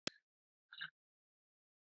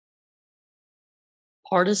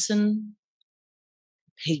Partisan,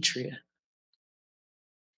 patriot.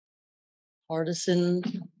 Partisan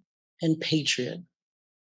and patriot.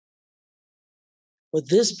 What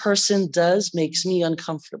this person does makes me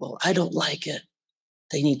uncomfortable. I don't like it.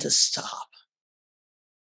 They need to stop.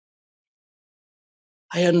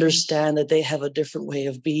 I understand that they have a different way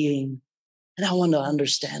of being, and I want to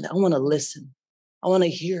understand it. I want to listen. I want to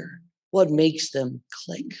hear what makes them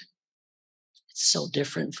click. It's so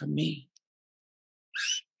different from me.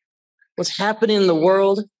 What's happening in the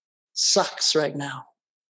world sucks right now.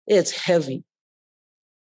 It's heavy.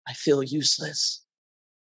 I feel useless.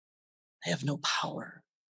 I have no power.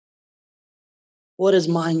 What is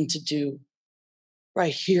mine to do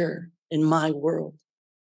right here in my world,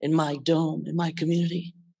 in my dome, in my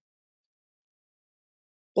community?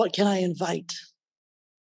 What can I invite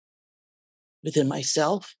within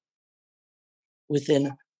myself,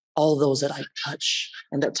 within all those that I touch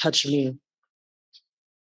and that touch me?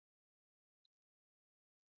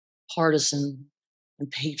 Partisan and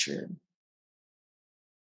patriot.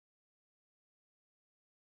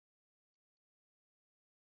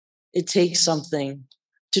 It takes something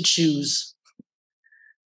to choose.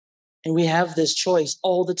 And we have this choice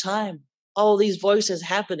all the time. All these voices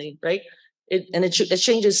happening, right? It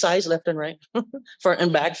changes size left and right, front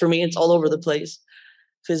and back. For me, it's all over the place,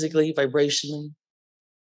 physically, vibrationally,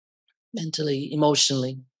 mentally,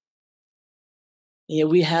 emotionally. And yet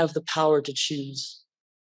we have the power to choose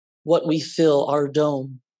what we fill our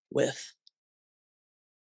dome with.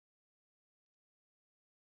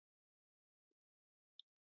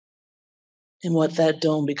 And what that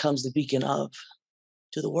dome becomes the beacon of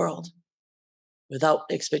to the world without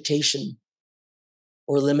expectation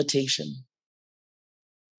or limitation.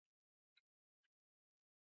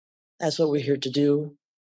 That's what we're here to do.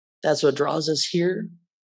 That's what draws us here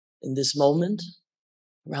in this moment,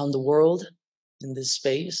 around the world, in this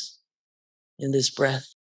space, in this breath.